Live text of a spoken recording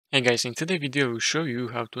Hey guys, in today's video I will show you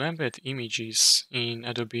how to embed images in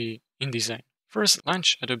Adobe InDesign. First,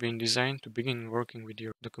 launch Adobe InDesign to begin working with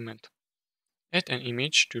your document. Add an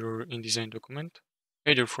image to your InDesign document,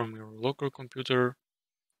 either from your local computer,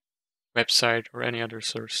 website, or any other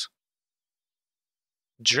source.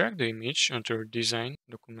 Drag the image onto your design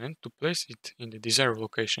document to place it in the desired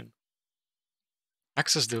location.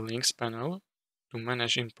 Access the Links panel to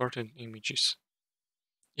manage important images.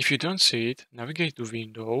 If you don't see it, navigate to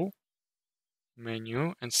Window,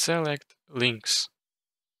 Menu, and select Links.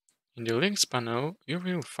 In the Links panel, you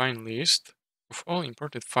will find list of all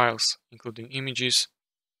imported files, including images.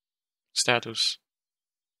 Status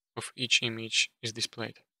of each image is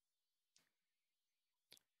displayed.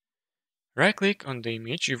 Right-click on the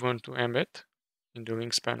image you want to embed in the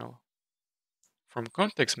Links panel. From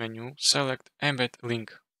Context menu, select Embed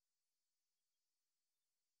Link.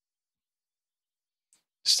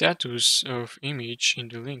 Status of image in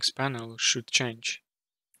the Links panel should change.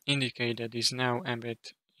 Indicate that it is now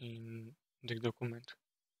embedded in the document.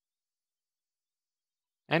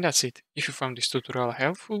 And that's it. If you found this tutorial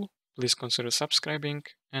helpful, please consider subscribing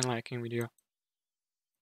and liking video.